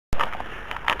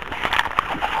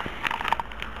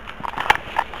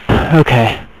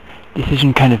Okay,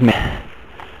 decision kind of meh.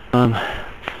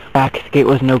 Back, the gate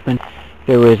wasn't open.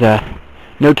 There was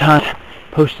no time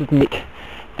posted date,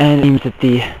 and it seems that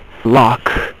the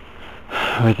lock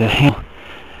or the handle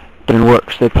doesn't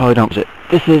work, so they probably don't use it.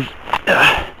 This is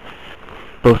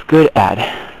both good and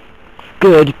bad.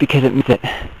 Good because it means that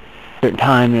at a certain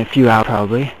time, in a few hours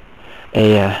probably,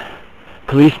 a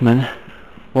policeman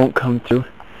won't come through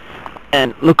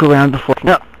and look around before.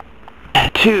 No.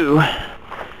 Two.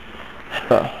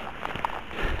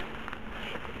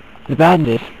 The bad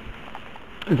news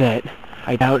is that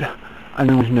I doubt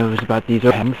anyone knows about these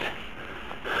overhangs,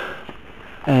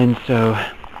 and so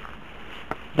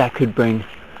that could bring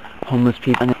homeless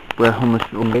people, and where homeless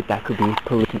people get, that could be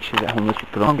police issues that homeless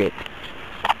people don't get.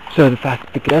 So the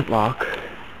fact that the deadlock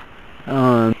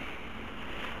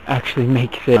actually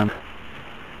makes it a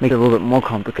little bit more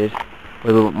complicated, or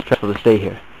a little bit more stressful to stay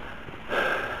here.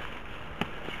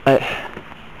 But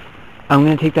I'm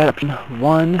going to take that option.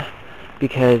 One,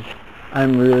 because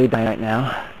I'm really dying right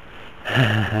now.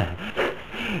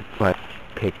 So I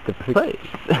picked the perfect place.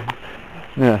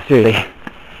 No, seriously.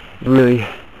 Really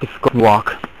difficult to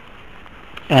walk.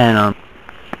 And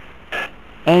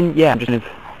yeah, I'm just kind of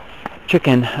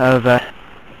chicken of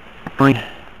going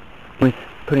with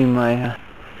putting my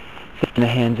stuff in the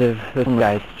hands of those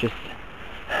guys. Just,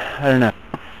 I don't know.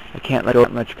 I can't let go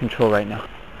of much control right now.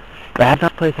 If I had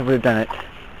not place, I would have done it.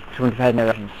 I wouldn't have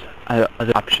had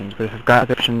other options. But if I've got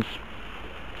other options,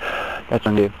 that's what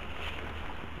I'm going to do.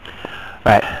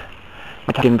 Alright.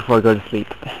 I'm talking before I go to sleep.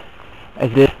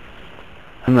 As this,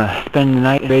 I'm going to spend the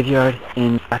night in the graveyard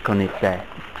in Saco, they say.